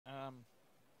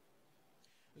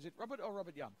Is it Robert or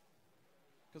Robert Jan?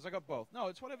 Because I got both. No,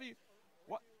 it's whatever you...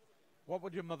 What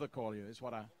would your mother call you is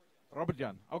what I... Robert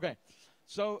Jan. Okay.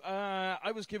 So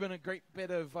I was given a great bit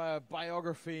of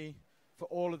biography for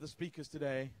all of the speakers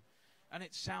today. And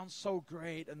it sounds so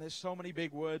great, and there's so many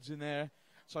big words in there.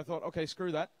 So I thought, okay,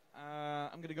 screw that.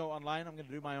 I'm going to go online. I'm going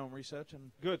to do my own research.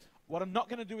 And good. What I'm not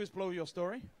going to do is blow your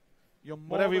story.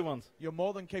 Whatever you want. You're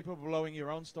more than capable of blowing your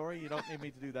own story. You don't need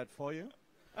me to do that for you.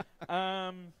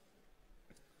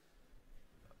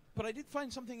 But I did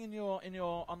find something in your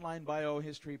online bio,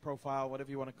 history, profile,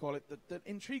 whatever you want to call it, that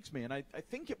intrigues me, and I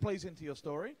think it plays into your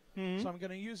story. So I'm going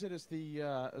to use it as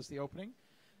the opening.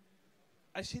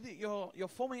 I see that you're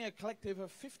forming a collective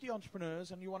of 50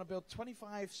 entrepreneurs, and you want to build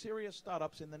 25 serious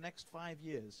startups in the next 5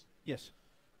 years. Yes.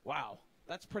 Wow,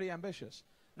 that's pretty ambitious.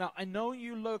 Now, I know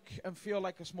you look and feel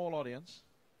like a small audience,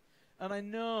 and I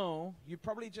know you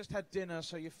probably just had dinner,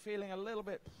 so you're feeling a little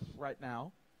bit right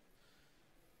now.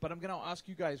 But I'm going to ask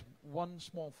you guys one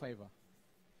small favor.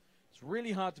 It's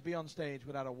really hard to be on stage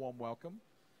without a warm welcome,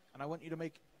 and I want you to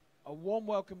make a warm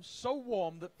welcome so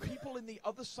warm that people in the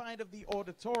other side of the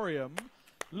auditorium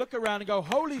look around and go,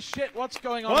 holy shit, what's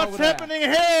going on over there? What's happening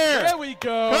here? There we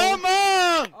go. Come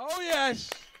on! Oh, yes.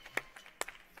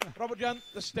 Robert Jan,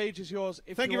 the stage is yours.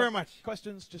 If Thank you very much.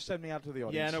 Questions, just send me out to the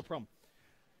audience. Yeah, no problem.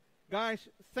 Guys,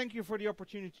 thank you for the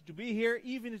opportunity to be here.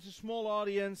 Even if it's a small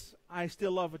audience, I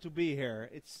still love it to be here.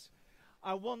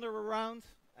 I wander around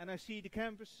and I see the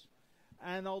campus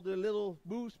and all the little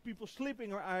booths, people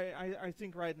sleeping, I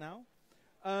think right now.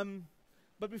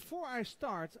 But before I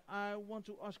start, I want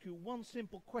to ask you one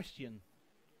simple question.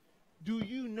 Do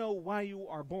you know why you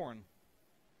are born?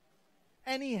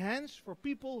 Any hands for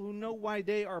people who know why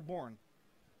they are born?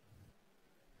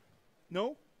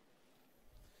 No?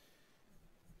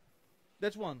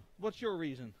 That's one. What's your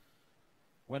reason?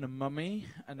 When a mummy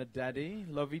and a daddy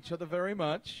love each other very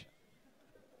much.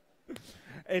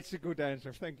 It's a good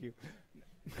answer. Thank you.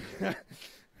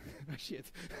 Shit.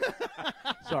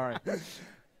 Sorry.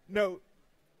 No.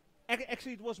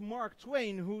 Actually, it was Mark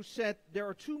Twain who said there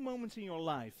are two moments in your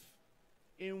life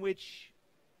in which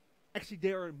actually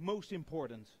they are most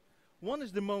important. One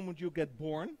is the moment you get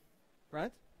born,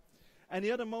 right? And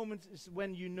the other moment is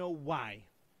when you know why.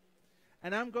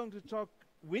 And I'm going to talk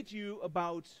with you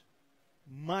about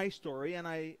my story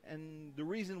and the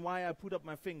reason why I put up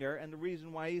my finger and the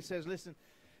reason why he says, listen,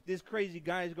 this crazy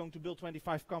guy is going to build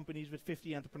 25 companies with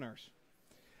 50 entrepreneurs.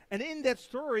 And in that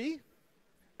story,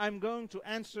 I'm going to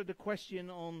answer the question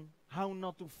on how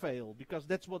not to fail, because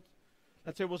that's what,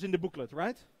 let's say, was in the booklet,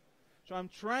 right? So I'm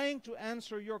trying to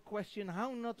answer your question,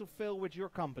 how not to fail with your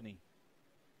company.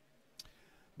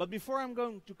 But before I'm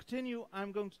going to continue,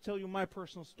 I'm going to tell you my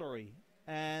personal story.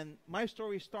 And my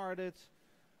story started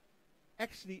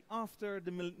actually after the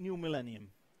new millennium.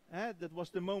 That was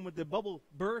the moment the bubble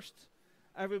burst.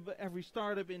 Every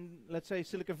startup in, let's say,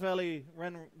 Silicon Valley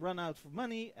ran out of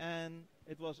money, and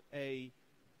it was a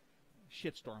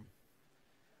shitstorm.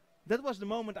 That was the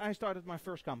moment I started my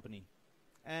first company.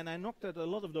 And I knocked at a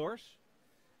lot of doors,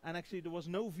 and actually there was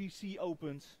no VC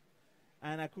opened,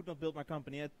 and I could not build my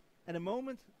company. At a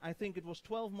moment, I think it was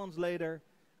 12 months later,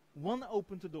 one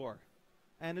opened the door.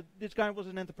 And this guy was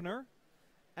an entrepreneur,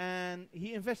 and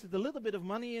he invested a little bit of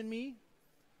money in me,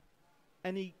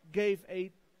 and he gave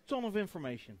a ton of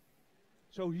information.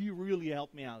 So he really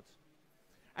helped me out.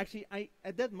 Actually,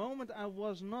 at that moment, I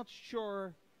was not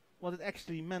sure what it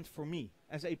actually meant for me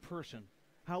as a person,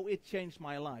 how it changed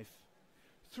my life.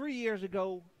 3 years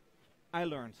ago, I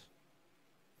learned.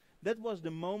 That was the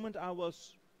moment I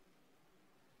was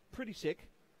pretty sick.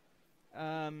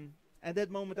 At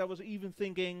that moment, I was even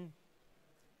thinking,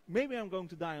 maybe I'm going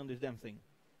to die on this damn thing.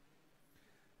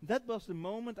 That was the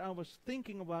moment I was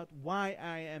thinking about why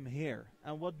I am here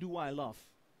and what do I love.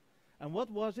 And what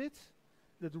was it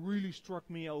that really struck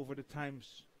me over the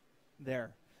times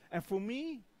there? And for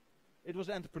me, it was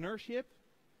entrepreneurship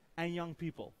and young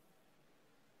people.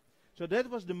 So that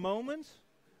was the moment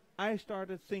I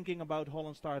started thinking about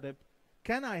Holland Startup.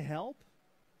 Can I help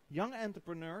young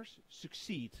entrepreneurs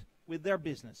succeed with their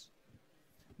business?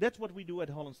 That's what we do at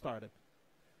Holland Startup.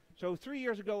 So 3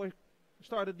 years ago, I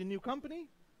started a new company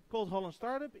called Holland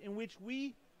Startup, in which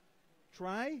we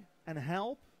try and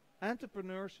help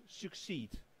entrepreneurs succeed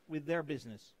with their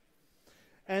business.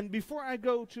 And before I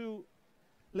go to,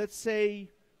 let's say,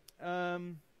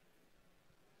 the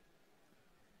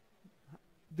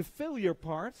failure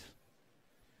part,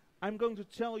 I'm going to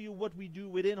tell you what we do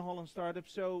within Holland Startup.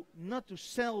 So not to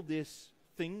sell this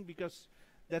thing, because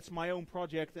that's my own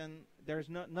project and there's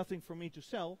nothing for me to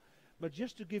sell, but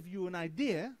just to give you an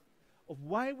idea of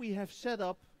why we have set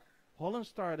up Holland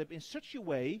Startup in such a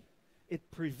way it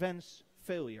prevents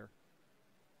failure,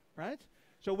 right?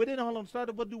 So within Holland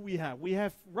Startup, what do we have? We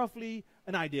have roughly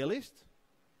an idea list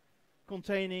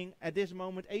containing, at this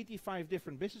moment, 85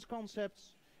 different business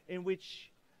concepts in which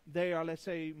they are, let's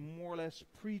say, more or less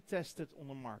pre-tested on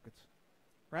the market,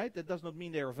 right? That does not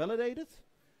mean they are validated.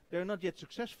 They're not yet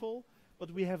successful, but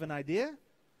we have an idea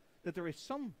that there is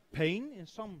some pain in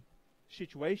some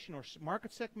situation or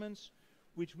market segments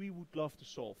which we would love to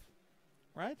solve,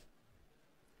 right?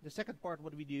 The second part,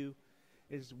 what we do,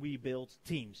 is we build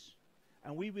teams.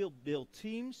 And we will build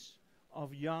teams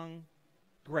of young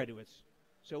graduates.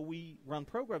 So we run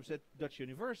programs at Dutch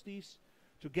universities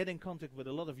to get in contact with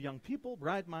a lot of young people,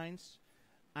 bright minds,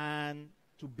 and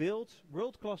to build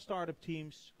world-class startup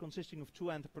teams consisting of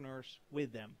 2 entrepreneurs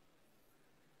with them.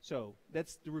 So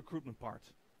that's the recruitment part.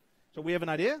 So we have an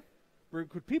idea, we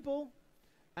recruit people,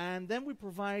 and then we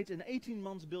provide an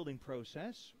 18-month building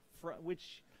process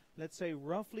which, let's say,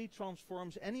 roughly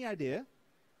transforms any idea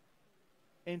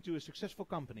into a successful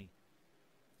company.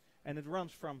 And it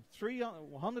runs from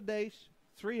 300 days,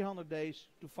 300 days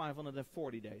to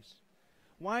 540 days.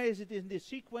 Why is it in this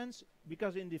sequence?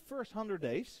 Because in the first 100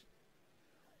 days,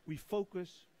 we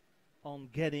focus on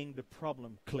getting the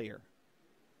problem clear.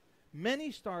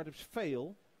 Many startups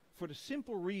fail for the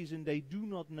simple reason they do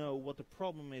not know what the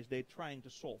problem is they're trying to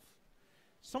solve.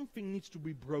 Something needs to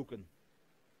be broken.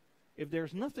 If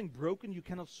there's nothing broken, you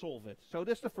cannot solve it. So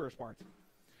that's the first part.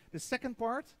 The second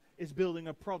part is building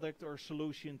a product or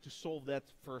solution to solve that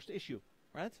first issue,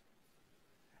 right?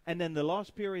 And then the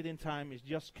last period in time is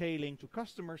just scaling to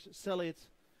customers, sell it,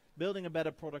 building a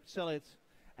better product, sell it,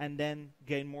 and then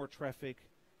gain more traffic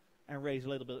and raise a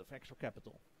little bit of extra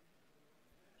capital.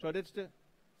 So that's the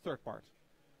third part.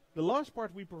 The last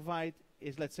part we provide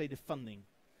is, let's say, the funding.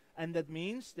 And that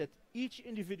means that each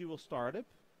individual startup,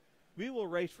 we will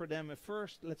raise for them a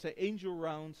first, let's say, angel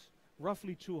round,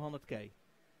 roughly 200K.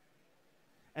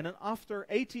 And then after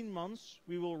 18 months,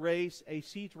 we will raise a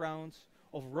seed round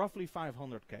of roughly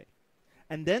 500K.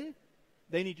 And then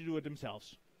they need to do it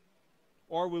themselves.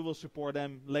 Or we will support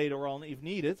them later on if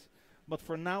needed. But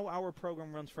for now, our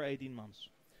program runs for 18 months.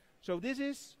 So this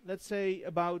is, let's say,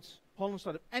 about Holland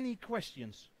Startup. Any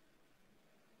questions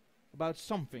about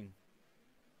something?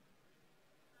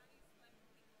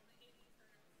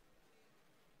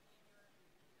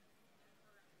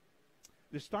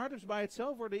 The startups by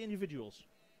itself or the individuals?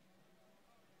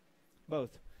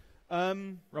 Both.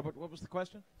 Robbert, what was the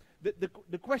question?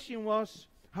 The question was,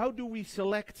 how do we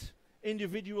select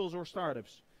individuals or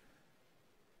startups?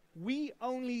 We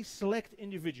only select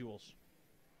individuals,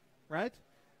 right?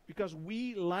 Because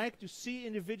we like to see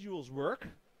individuals work,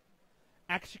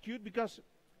 execute, because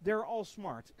they're all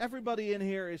smart. Everybody in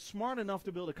here is smart enough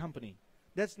to build a company.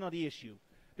 That's not the issue.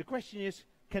 The question is,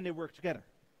 can they work together?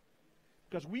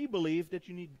 Because we believe that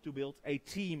you need to build a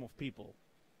team of people,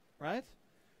 right?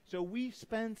 So we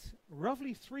spent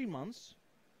roughly 3 months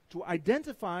to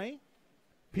identify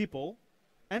people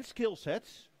and skill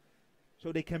sets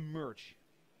so they can merge.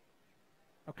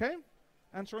 Okay?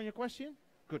 Answering your question?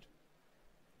 Good.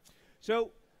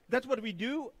 So that's what we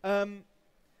do.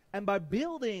 And by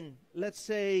building, let's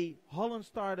say, Holland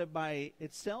Startup by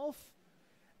itself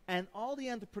and all the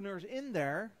entrepreneurs in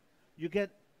there, you get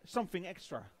something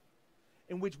extra,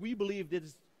 in which we believe that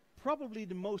is probably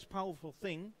the most powerful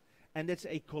thing, and that's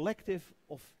a collective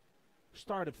of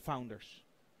startup founders.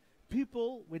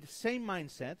 People with the same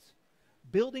mindset,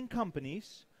 building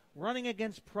companies, running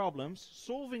against problems,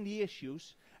 solving the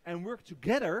issues, and work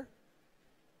together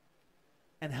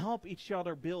and help each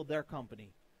other build their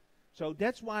company. So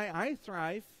that's why I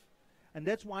thrive, and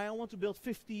that's why I want to build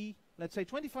 50, let's say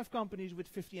 25 companies with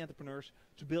 50 entrepreneurs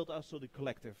to build also the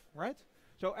collective, right?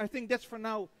 So I think that's for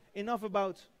now enough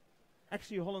about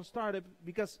actually Holland Startup,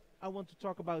 because I want to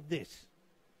talk about this.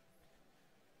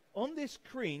 On this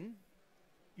screen,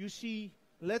 you see,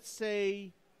 let's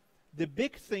say, the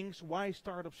big things why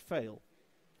startups fail.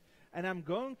 And I'm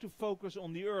going to focus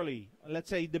on the early, let's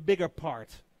say the bigger part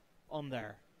on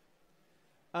there.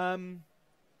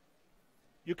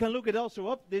 You can look it also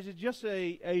up. This is just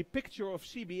a picture of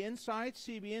CBInsights.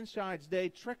 CBInsights, they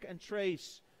track and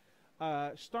trace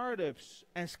startups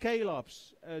and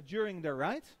scale-ups during their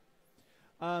ride.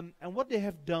 And what they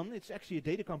have done, it's actually a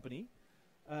data company.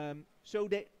 So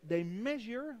they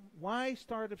measure why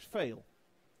startups fail.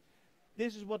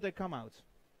 This is what they come out.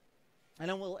 And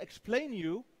I will explain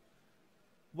you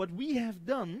what we have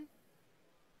done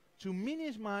to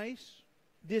minimize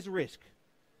this risk.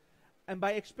 And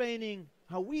by explaining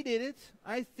how we did it,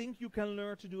 I think you can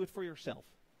learn to do it for yourself.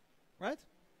 Right?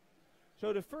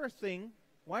 So the first thing,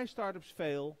 why startups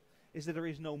fail, is that there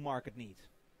is no market need.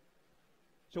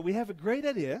 So we have a great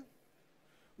idea.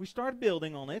 We start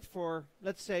building on it for,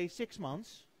 let's say, 6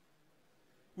 months.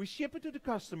 We ship it to the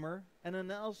customer, and then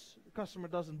else the customer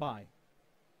doesn't buy.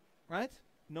 Right?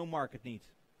 No market need.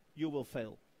 You will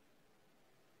fail.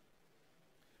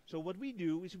 So what we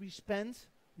do is we spend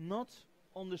not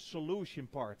on the solution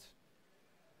part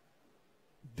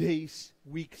days,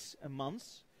 weeks, and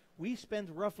months. We spend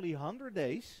roughly 100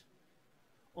 days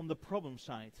on the problem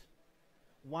side.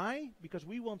 Why? Because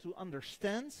we want to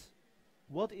understand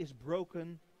what is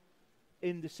broken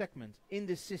in the segment, in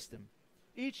the system.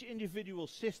 Each individual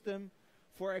system,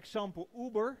 for example,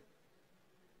 Uber,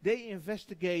 they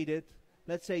investigated,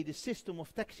 let's say, the system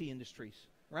of taxi industries,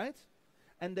 right?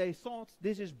 And they thought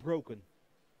this is broken.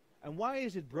 And why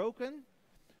is it broken?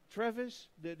 Travis,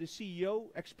 the CEO,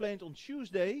 explained on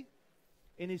Tuesday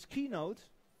in his keynote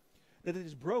that it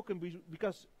is broken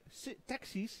because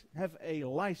taxis have a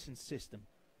license system.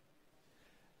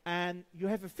 And you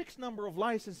have a fixed number of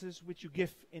licenses which you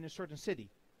give in a certain city.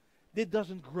 This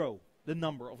doesn't grow, the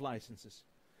number of licenses.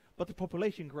 But the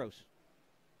population grows.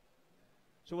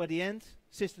 So at the end,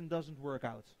 system doesn't work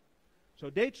out.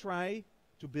 So they try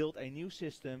to build a new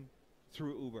system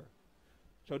through Uber.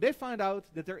 So they find out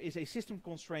that there is a system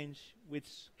constraint which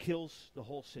kills the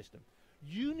whole system.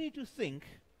 You need to think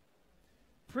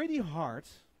pretty hard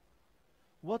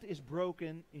what is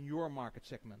broken in your market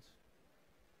segment.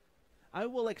 I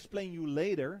will explain you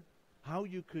later how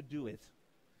you could do it.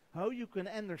 How you can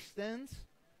understand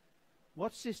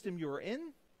what system you're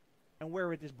in and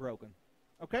where it is broken.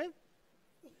 Okay?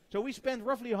 So we spent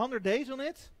roughly 100 days on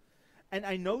it. And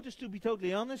I noticed, to be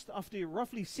totally honest, after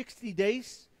roughly 60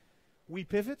 days, we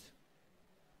pivot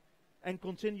and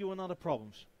continue on other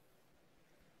problems.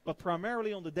 But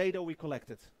primarily on the data we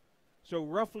collected. So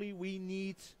roughly we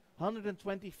need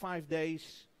 125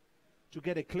 days to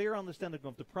get a clear understanding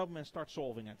of the problem and start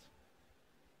solving it.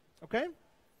 Okay?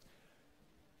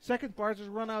 Second part is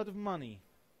run out of money.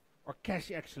 Or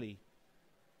cash, actually.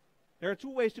 There are 2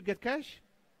 ways to get cash.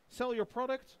 Sell your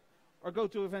product or go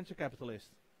to a venture capitalist.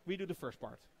 We do the first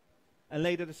part. And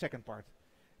later the second part.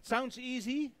 It sounds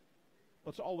easy,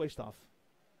 but it's always tough.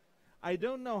 I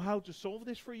don't know how to solve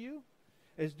this for you.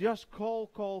 It's just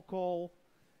call,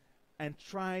 and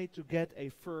try to get a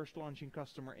first launching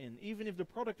customer in. Even if the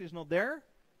product is not there,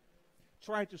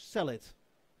 try to sell it.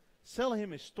 Sell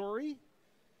him a story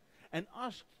and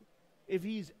ask if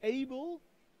he's able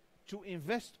to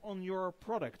invest on your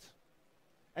product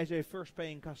as a first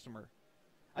paying customer.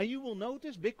 And you will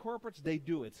notice big corporates, they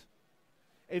do it.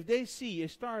 If they see a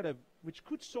startup which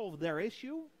could solve their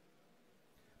issue,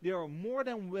 they are more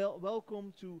than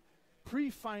welcome to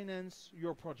pre-finance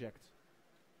your project.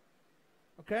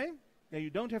 Okay? Now you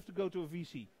don't have to go to a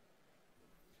VC.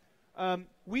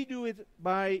 We do it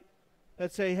by,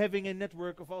 let's say, having a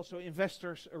network of also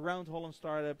investors around Holland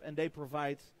Startup, and they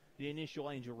provide the initial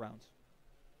angel round.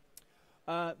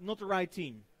 Not the right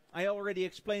team. I already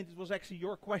explained, it was actually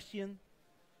your question.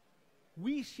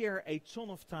 We share a ton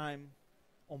of time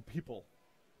on people,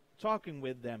 talking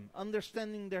with them,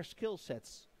 understanding their skill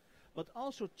sets, but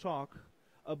also talk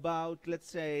about, let's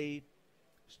say,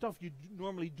 stuff you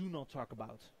normally do not talk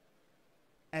about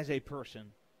as a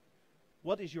person.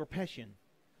 What is your passion?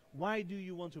 Why do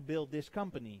you want to build this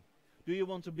company? Do you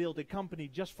want to build a company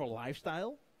just for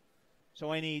lifestyle?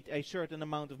 So I need a certain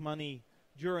amount of money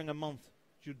during a month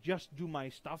to just do my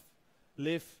stuff,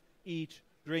 live, eat,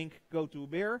 drink, go to a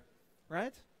beer,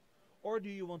 right? Or do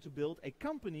you want to build a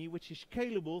company which is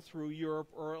scalable through Europe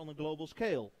or on a global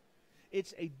scale?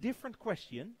 It's a different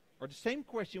question, or the same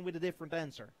question with a different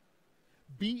answer.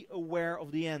 Be aware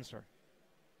of the answer.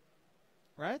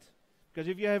 Right? Because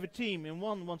if you have a team and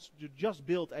one wants to just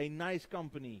build a nice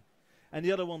company and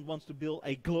the other one wants to build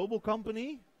a global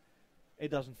company,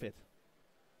 it doesn't fit.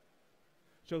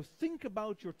 So think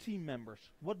about your team members.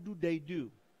 What do they do?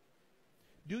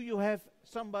 Do you have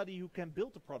somebody who can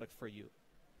build a product for you?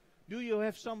 Do you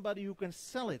have somebody who can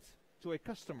sell it to a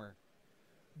customer?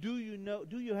 Do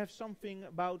you have something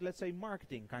about, let's say,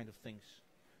 marketing kind of things?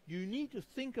 You need to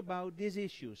think about these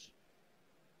issues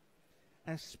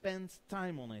and spend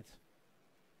time on it.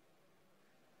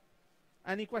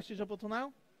 Any questions up until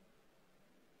now?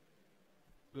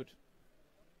 Good. Do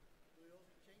you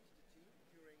also change the team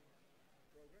during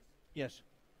progress? Yes.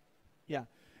 Yeah.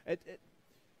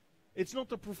 It's not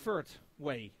the preferred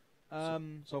way.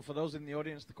 So for those in the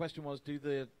audience, the question was, do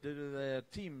the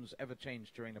teams ever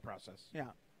change during the process? Yeah.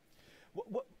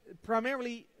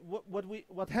 Primarily,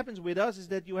 what happens with us is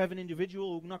that you have an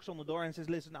individual who knocks on the door and says,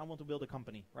 listen, I want to build a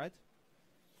company, right?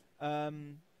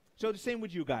 So the same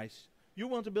with you guys. You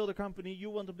want to build a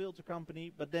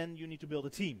company, but then you need to build a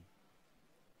team,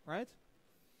 right?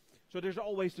 So there's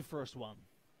always the first one.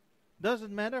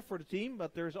 Doesn't matter for the team,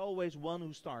 but there's always one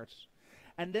who starts.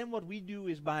 And then what we do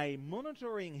is by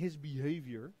monitoring his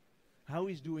behavior, how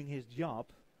he's doing his job,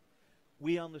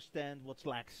 we understand what's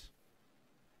lacks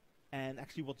and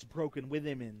actually what's broken with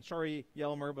him in. Sorry,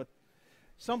 Jelmer, but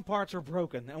some parts are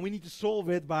broken and we need to solve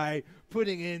it by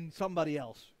putting in somebody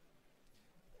else.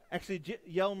 Actually,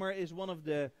 Jelmer is one of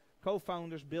the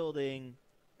co-founders building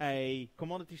a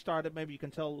commodity startup. Maybe you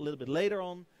can tell a little bit later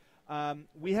on.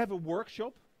 We have a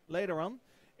workshop later on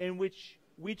in which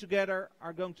we together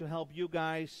are going to help you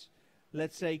guys,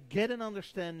 let's say, get an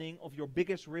understanding of your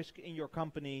biggest risk in your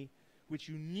company, which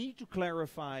you need to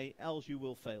clarify, else you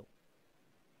will fail.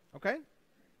 Okay?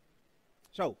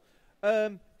 So,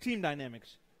 team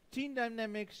dynamics. Team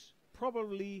dynamics,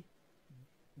 probably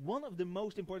one of the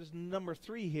most important, number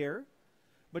 3 here,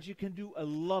 but you can do a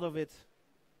lot of it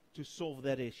to solve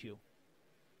that issue.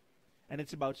 And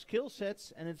it's about skill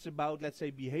sets, and it's about, let's say,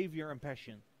 behavior and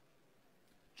passion.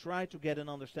 Try to get an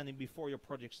understanding before your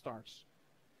project starts.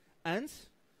 And,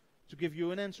 to give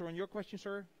you an answer on your question,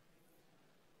 sir,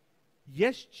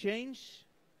 yes, change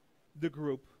the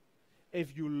group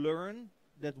if you learn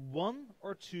that 1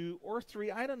 or 2 or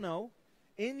 3, I don't know,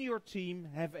 in your team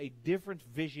have a different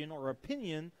vision or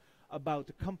opinion about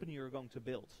the company you're going to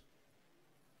build.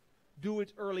 Do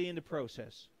it early in the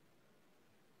process.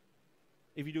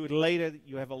 If you do it later,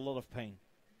 you have a lot of pain.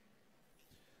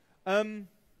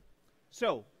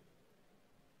 So,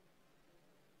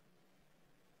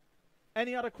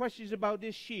 any other questions about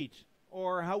this sheet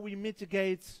or how we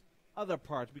mitigate other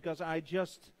parts? Because I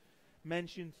just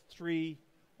mentioned 3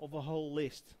 of a whole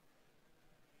list.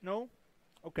 No?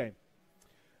 Okay.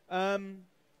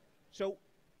 So,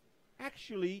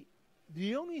 actually,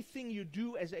 the only thing you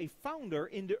do as a founder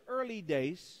in the early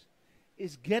days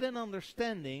is get an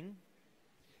understanding.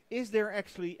 Is there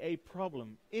actually a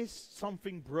problem? Is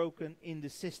something broken in the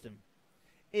system?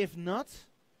 If not,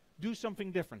 do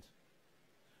something different.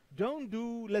 Don't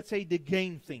do, let's say, the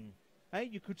gain thing.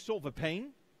 You could solve a pain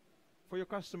for your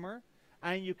customer,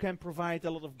 and you can provide a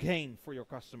lot of gain for your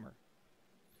customer.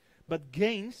 But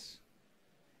gains,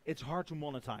 it's hard to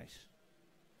monetize.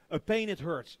 A pain, it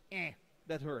hurts.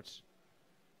 That hurts.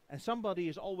 And somebody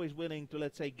is always willing to,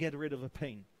 let's say, get rid of a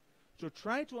pain. So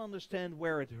try to understand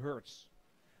where it hurts.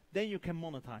 Then you can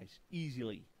monetize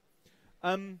easily.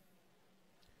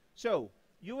 So,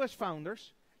 you as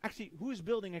founders, actually, who is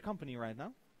building a company right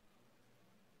now?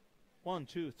 1,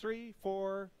 2, 3,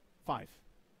 4, 5.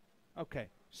 Okay,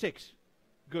 6.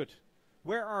 Good.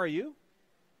 Where are you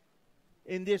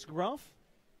in this graph?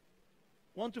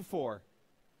 1 to 4.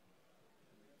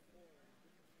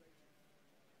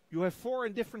 You have 4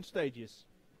 in different stages.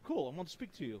 Cool, I want to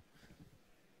speak to you.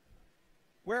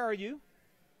 Where are you?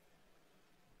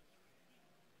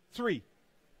 3.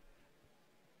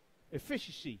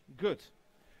 Efficiency, good.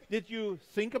 Did you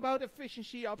think about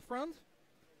efficiency up front?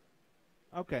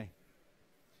 Okay.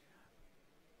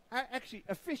 Actually,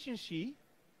 efficiency,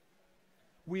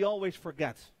 we always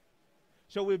forget.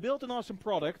 So we build an awesome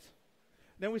product,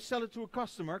 then we sell it to a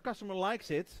customer likes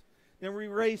it, then we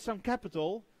raise some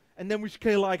capital, and then we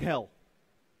scale like hell.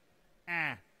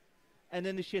 And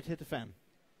then the shit hit the fan.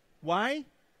 Why?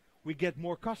 We get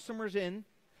more customers in,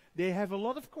 they have a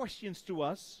lot of questions to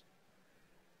us,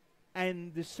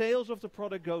 and the sales of the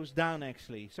product goes down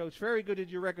actually. So it's very good that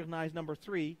you recognize number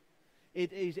 3.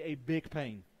 It is a big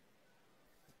pain.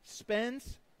 Spend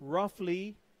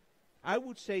roughly, I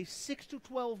would say, 6 to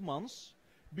 12 months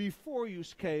before you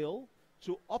scale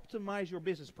to optimize your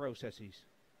business processes.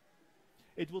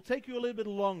 It will take you a little bit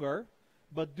longer,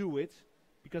 but do it,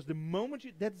 because the moment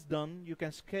that's done, you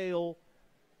can scale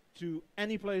to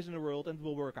any place in the world and it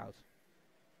will work out.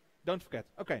 Don't forget.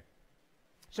 Okay.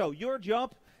 So your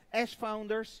job as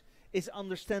founders is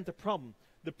understand the problem.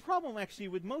 The problem actually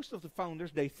with most of the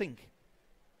founders, they think.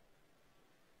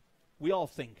 We all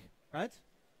think, right?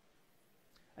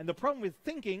 And the problem with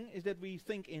thinking is that we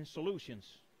think in solutions.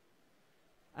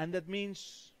 And that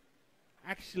means,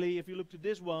 actually, if you look to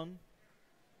this one,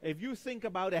 if you think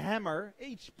about a hammer,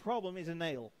 each problem is a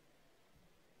nail.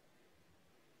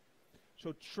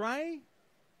 So try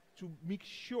to make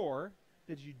sure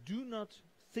that you do not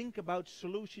think about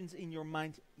solutions in your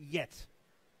mind yet.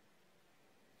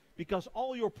 Because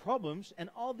all your problems and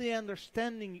all the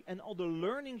understanding and all the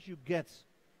learnings you get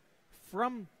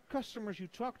from customers you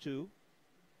talk to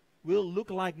will look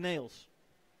like nails.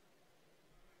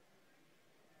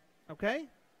 Okay?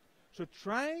 So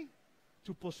try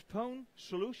to postpone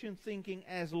solution thinking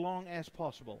as long as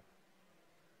possible.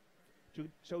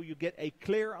 So you get a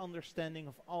clear understanding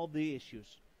of all the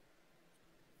issues.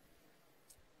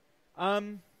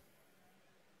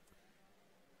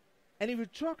 And if you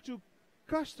talk to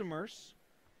customers,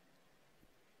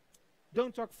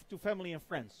 don't talk to family and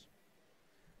friends.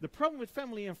 The problem with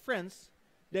family and friends,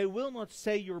 they will not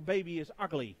say your baby is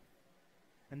ugly.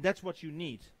 And that's what you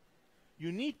need.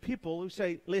 You need people who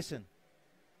say, listen,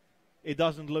 it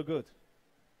doesn't look good.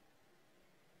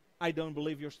 I don't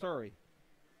believe your story.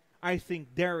 I think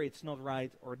there it's not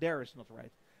right or there it's not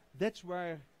right. That's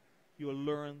where you will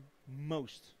learn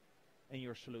most in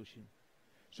your solution.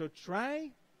 So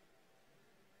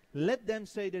let them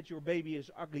say that your baby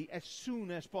is ugly as soon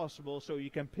as possible so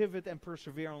you can pivot and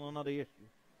persevere on another issue.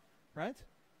 Right?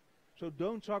 So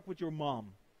don't talk with your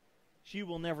mom. She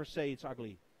will never say it's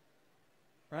ugly.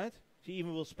 Right? She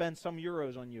even will spend some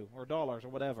euros on you or dollars or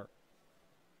whatever.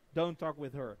 Don't talk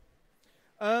with her.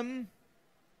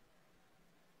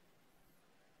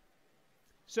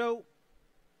 So,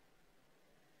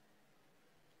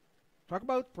 talk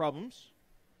about problems.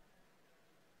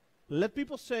 Let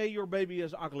people say your baby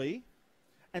is ugly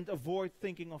and avoid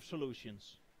thinking of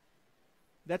solutions.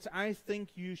 That's, I think,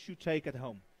 you should take at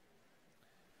home.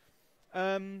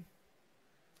 The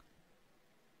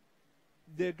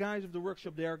guys of the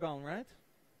workshop, they are gone, right?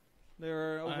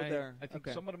 They're over there. I think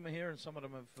okay. some of them are here and some of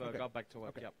them have got back to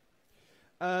work. Okay. Yep.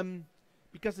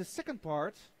 Because the second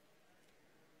part,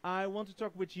 I want to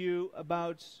talk with you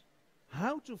about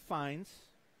how to find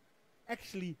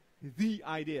actually the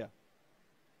idea.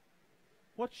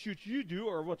 What should you do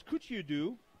or what could you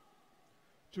do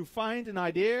to find an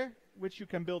idea which you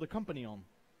can build a company on?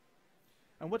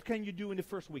 And what can you do in the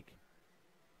first week?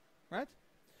 Right?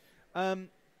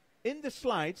 In the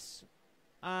slides,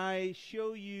 I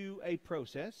show you a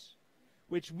process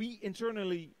which we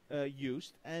internally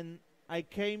used, and I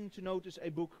came to notice a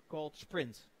book called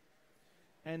Sprint.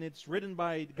 And it's written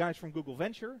by the guys from Google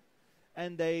Venture,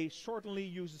 and they certainly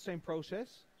use the same process,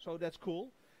 so that's cool.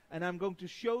 And I'm going to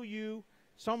show you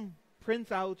some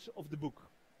printouts of the book,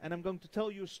 and I'm going to tell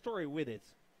you a story with it.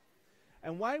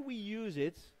 And why we use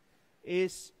it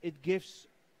is it gives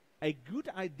a good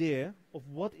idea of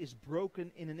what is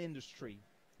broken in an industry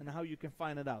and how you can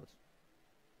find it out.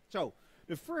 So,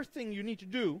 the first thing you need to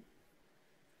do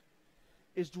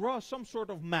is draw some sort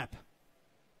of map,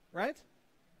 right?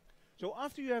 So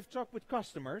after you have talked with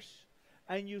customers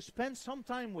and you spend some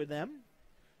time with them,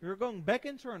 you're going back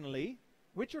internally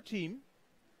with your team,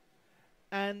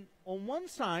 and on one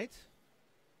side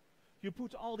you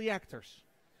put all the actors.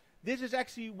 This is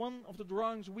actually one of the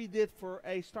drawings we did for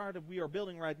a startup we are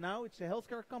building right now. It's a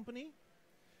healthcare company,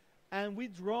 and we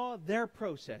draw their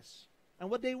process. And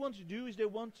what they want to do is they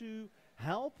want to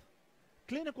help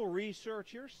clinical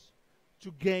researchers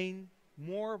to gain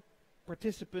more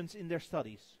participants in their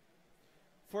studies.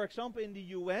 For example, in the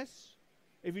US,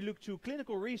 if you look to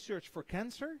clinical research for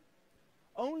cancer,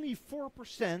 only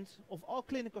 4% of all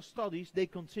clinical studies, they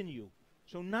continue.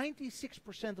 So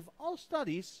 96% of all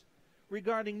studies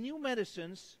regarding new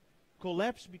medicines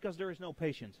collapse because there is no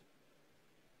patient.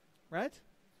 Right?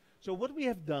 So what we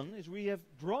have done is we have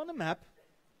drawn a map,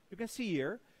 you can see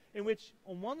here, in which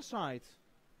on one side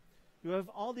you have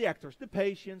all the actors, the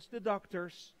patients, the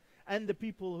doctors, and the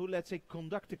people who, let's say,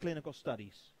 conduct the clinical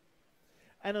studies.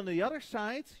 And on the other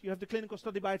side, you have the clinical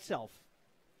study by itself.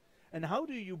 And how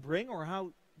do you bring, or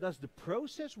how does the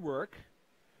process work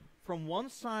from one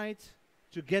side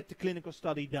to get the clinical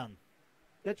study done?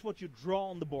 That's what you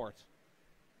draw on the board.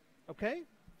 Okay?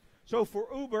 So for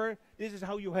Uber, this is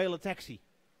how you hail a taxi.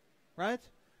 Right?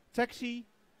 Taxi,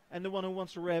 and the one who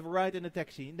wants to have a ride in a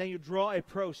taxi. And then you draw a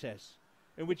process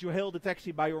in which you hail the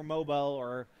taxi by your mobile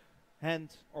or hand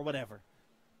or whatever.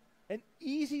 An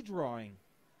easy drawing.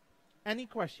 Any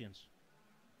questions?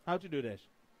 How to do this?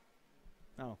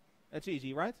 No. That's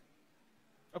easy, right?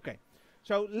 Okay.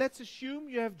 So let's assume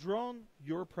you have drawn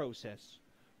your process.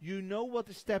 You know what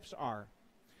the steps are.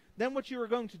 Then what you are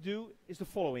going to do is the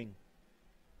following.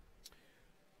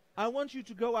 I want you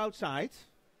to go outside.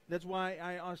 That's why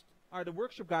I asked, are the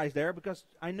workshop guys there? Because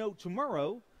I know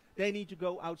tomorrow they need to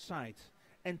go outside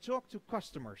and talk to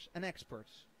customers and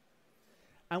experts.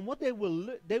 And what they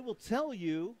will tell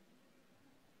you,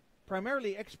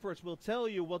 primarily experts will tell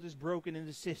you what is broken in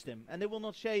the system. And they will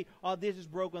not say, oh, this is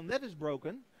broken, that is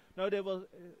broken. No, they will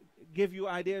give you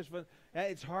ideas, but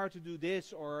it's hard to do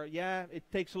this, or yeah, it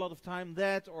takes a lot of time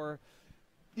that, or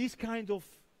these kind of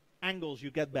angles you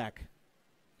get back.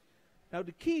 Now,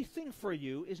 the key thing for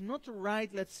you is not to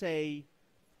write, let's say,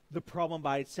 the problem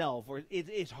by itself, or it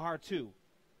is hard to,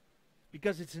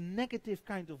 because it's a negative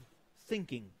kind of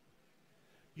thinking.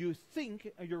 You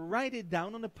think, you write it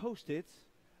down on a post-it,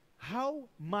 how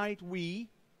might we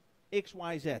X,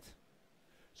 Y, Z?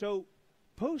 So,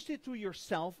 post it to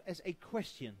yourself as a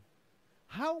question.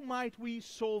 how might we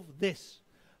solve this?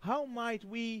 How might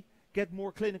we get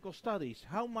more clinical studies?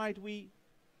 How might we,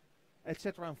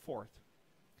 etc. and forth.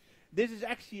 This is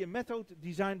actually a method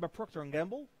designed by Procter &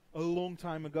 Gamble a long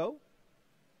time ago.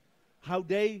 How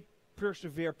they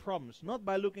persevere problems, not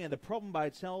by looking at the problem by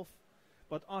itself,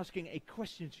 but asking a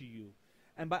question to you.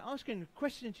 And by asking a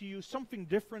question to you, something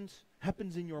different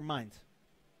happens in your mind.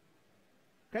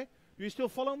 Okay? Do you still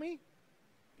follow me?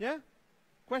 Yeah?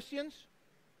 Questions?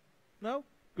 No?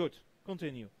 Good.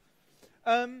 Continue.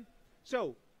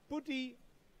 So, put the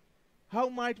how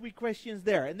might we questions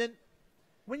there. And then,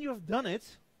 when you have done it,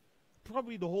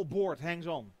 probably the whole board hangs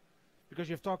on. Because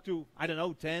you've talked to, I don't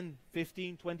know, 10,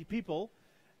 15, 20 people,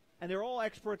 and they're all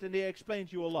expert and they explain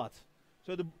to you a lot.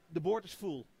 So the board is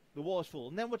full, the wall is full.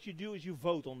 And then what you do is you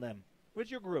vote on them with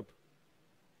your group.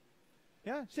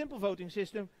 Yeah, simple voting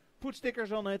system, put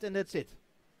stickers on it and that's it.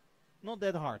 Not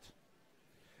that hard.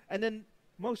 And then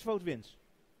most vote wins.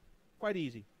 Quite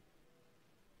easy.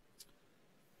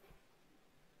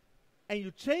 And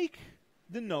you take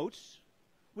the notes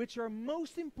which are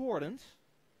most important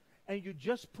and you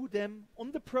just put them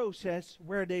on the process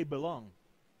where they belong.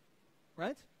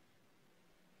 Right?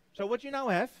 So what you now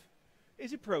have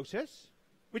is a process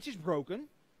which is broken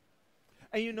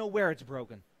and you know where it's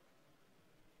broken.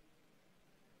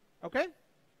 Okay?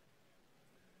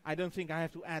 I don't think I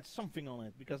have to add something on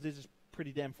it because this is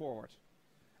pretty damn forward.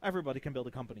 Everybody can build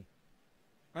a company.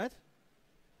 Right?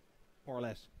 More or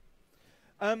less.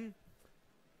 And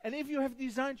if you have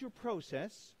designed your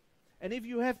process and if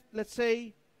you have, let's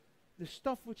say, the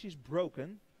stuff which is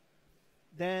broken,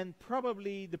 then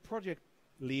probably the project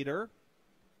leader,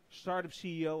 startup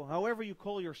CEO, however you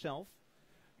call yourself,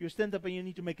 you stand up and you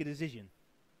need to make a decision.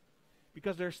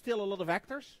 Because there's still a lot of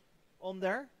actors on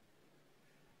there.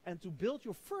 And to build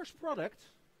your first product,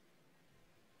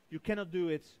 you cannot do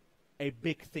it a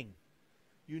big thing.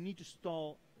 You need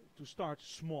to start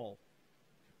small,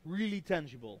 really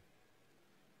tangible.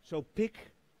 So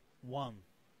pick one.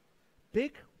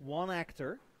 Pick one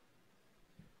actor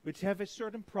which have a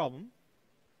certain problem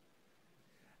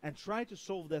and try to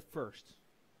solve that first.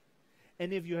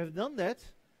 And if you have done that,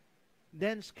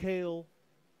 then scale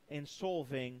in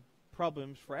solving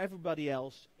problems for everybody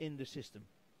else in the system.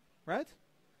 Right?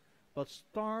 But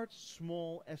start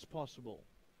small as possible.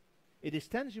 It is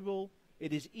tangible,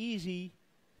 it is easy,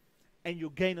 and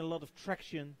you gain a lot of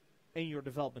traction in your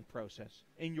development process,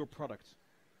 in your product.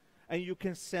 And you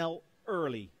can sell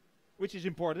early, which is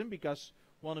important because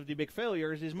one of the big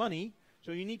failures is money,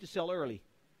 so you need to sell early.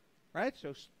 Right?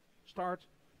 So start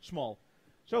small.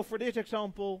 So for this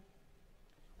example,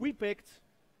 we picked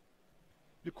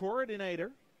the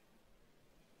coordinator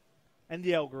and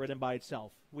the algorithm by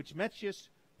itself, which matches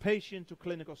patient to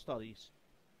clinical studies.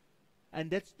 And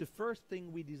that's the first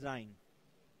thing we design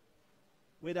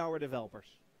with our developers.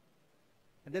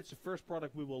 And that's the first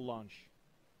product we will launch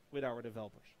with our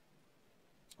developers.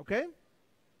 Okay?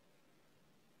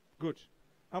 Good.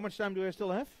 How much time do I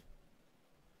still have?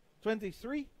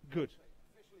 23? Good.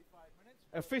 Officially 5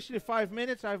 minutes. Officially 5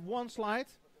 minutes. I have one slide.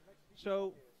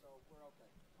 So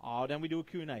we're okay. then we do a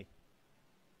Q&A.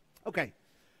 Okay.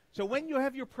 So when you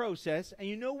have your process and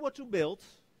you know what to build,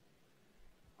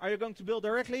 are you going to build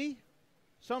directly?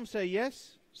 Some say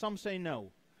yes, some say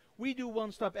no. We do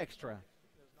one step extra.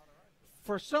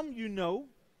 For some you know,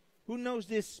 who knows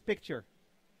this picture?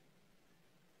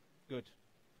 Good.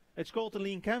 It's called the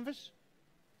lean canvas.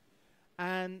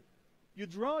 And you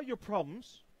draw your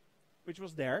problems, which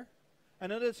was there.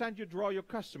 And on the other side you draw your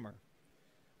customer,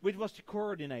 which was the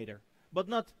coordinator. But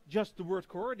not just the word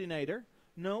coordinator.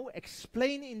 No,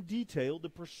 explain in detail the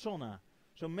persona.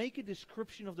 So make a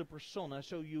description of the persona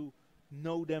so you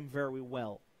know them very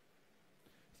well.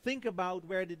 Think about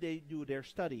where did they do their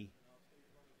study.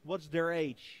 What's their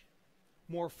age?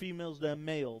 More females than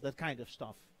male, that kind of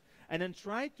stuff. And then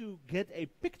try to get a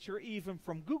picture even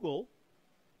from Google.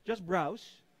 Just browse.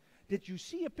 Did you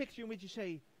see a picture in which you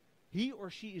say, he or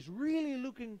she is really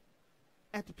looking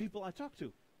at the people I talk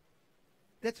to?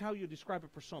 That's how you describe a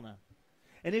persona.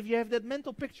 And if you have that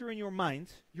mental picture in your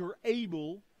mind, you're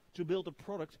able to build a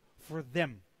product for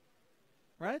them.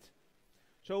 Right?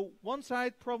 So one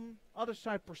side problem, other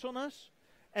side personas,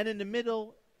 and in the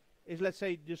middle is, let's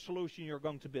say, the solution you're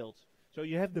going to build. So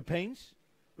you have the pains,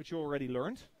 which you already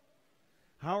learned.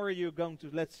 How are you going to,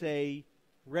 let's say,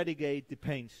 relegate the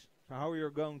pains? So how are you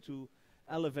going to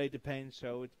elevate the pain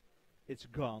so it's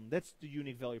gone? That's the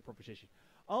unique value proposition.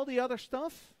 All the other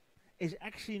stuff is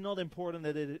actually not important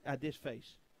at this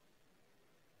phase.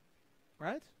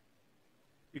 Right?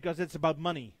 Because it's about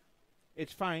money.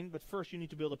 It's fine, but first you need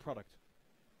to build a product.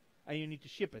 And you need to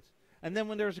ship it. And then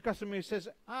when there's a customer who says,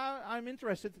 I'm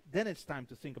interested, then it's time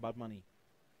to think about money.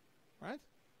 Right?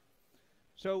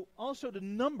 So also the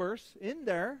numbers in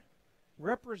there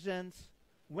represent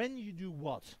when you do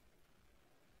what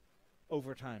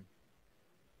over time.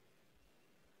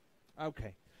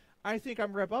 Okay. I think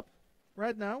I'm wrap up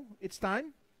right now. It's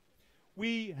time.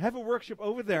 We have a workshop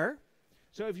over there.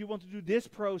 So if you want to do this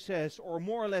process or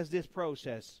more or less this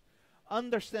process,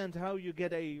 understand how you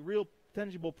get a real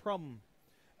tangible problem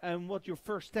and what your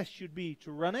first test should be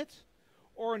to run it,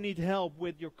 or need help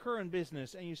with your current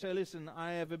business and you say, listen,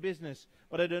 I have a business,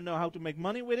 but I don't know how to make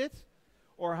money with it,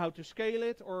 or how to scale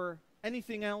it, or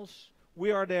anything else, we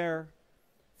are there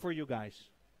for you guys.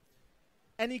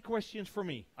 Any questions for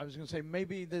me? I was going to say,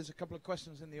 maybe there's a couple of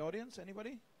questions in the audience.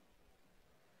 Anybody?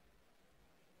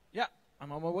 Yeah,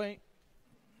 I'm on my way.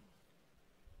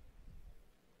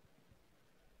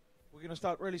 We're going to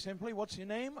start really simply. What's your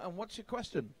name and what's your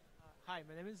question? Hi,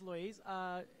 my name is Luis.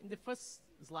 In the first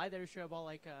slide that you show about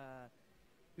like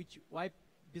why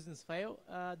business fail,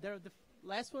 the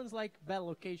last one's like bad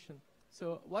location.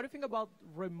 So what do you think about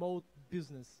remote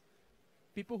business?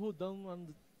 People who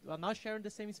are not sharing the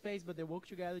same space, but they work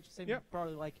together to same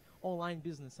probably like online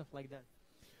business, stuff like that.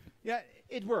 Yeah,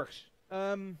 it works.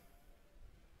 At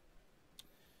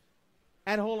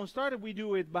Holland Startup, we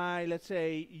do it by, let's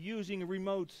say, using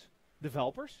remote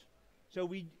developers. So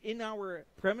in our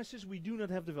premises, we do not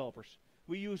have developers.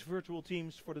 We use virtual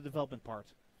teams for the development part.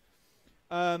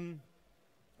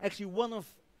 Actually,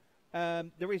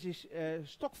 there is this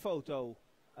stock photo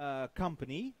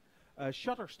company,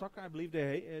 Shutterstock, I believe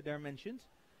they're mentioned.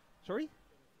 Sorry?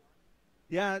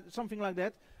 Yeah, something like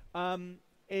that.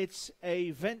 It's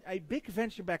a big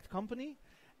venture-backed company,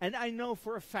 and I know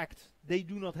for a fact they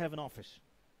do not have an office.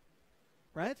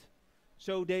 Right?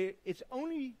 So it's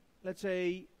only, let's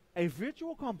say, a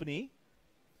virtual company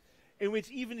in which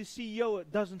even the CEO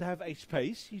doesn't have a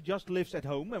space. He just lives at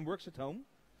home and works at home.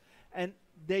 And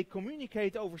they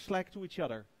communicate over Slack to each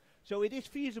other. So it is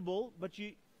feasible, but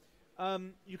you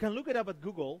can look it up at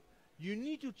Google. You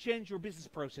need to change your business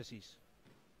processes.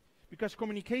 Because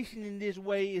communication in this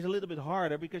way is a little bit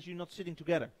harder because you're not sitting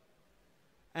together.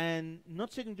 And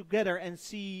not sitting together and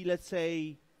see, let's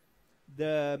say,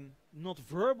 the not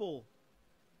verbal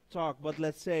talk, but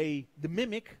let's say the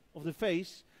mimic of the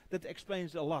face, that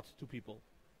explains a lot to people.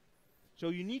 So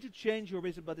you need to change your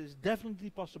business, but it's definitely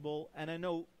possible, and I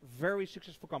know very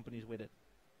successful companies with it.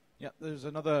 Yeah, there's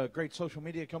another great social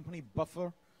media company,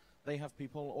 Buffer. They have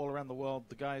people all around the world.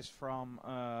 The guys from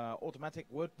Automatic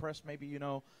WordPress, maybe you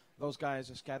know, those guys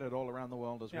are scattered all around the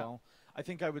world as well. I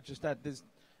think I would just add this,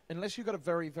 unless you've got a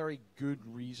very, very good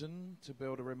reason to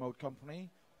build a remote company,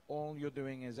 all you're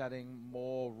doing is adding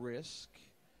more risk.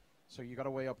 So you got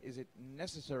to weigh up, is it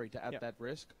necessary to add that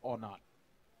risk or not?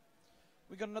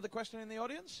 We got another question in the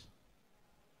audience?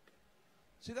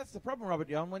 See, that's the problem, Robert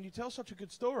Jan. When you tell such a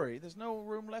good story, there's no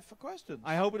room left for questions.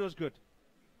 I hope it was good.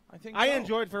 I think I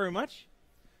enjoyed very much.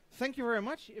 Thank you very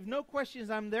much. If no questions,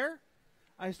 I'm there.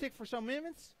 I stick for some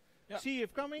minutes. See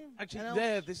if coming.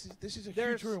 Actually, this is a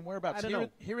huge room. Whereabouts?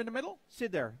 Here in the middle?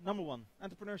 Sit there. Number one.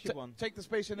 Entrepreneurship one. Take the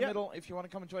space in the middle if you want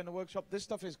to come and join the workshop. This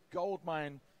stuff is gold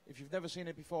mine. If you've never seen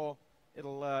it before,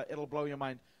 it'll blow your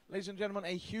mind. Ladies and gentlemen,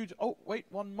 a huge... Oh, wait,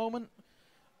 one moment.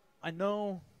 I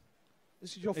know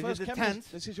this is your first campus.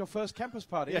 This is your first campus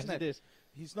party, isn't it? Yes, it is.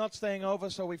 He's not staying over,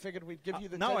 so we figured we'd give you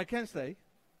the... Now I can stay.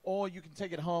 Or you can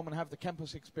take it home and have the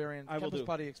campus experience, campus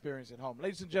party experience at home.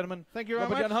 Ladies and gentlemen, thank you very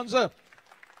much. Robert Jan Hanse.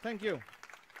 Thank you.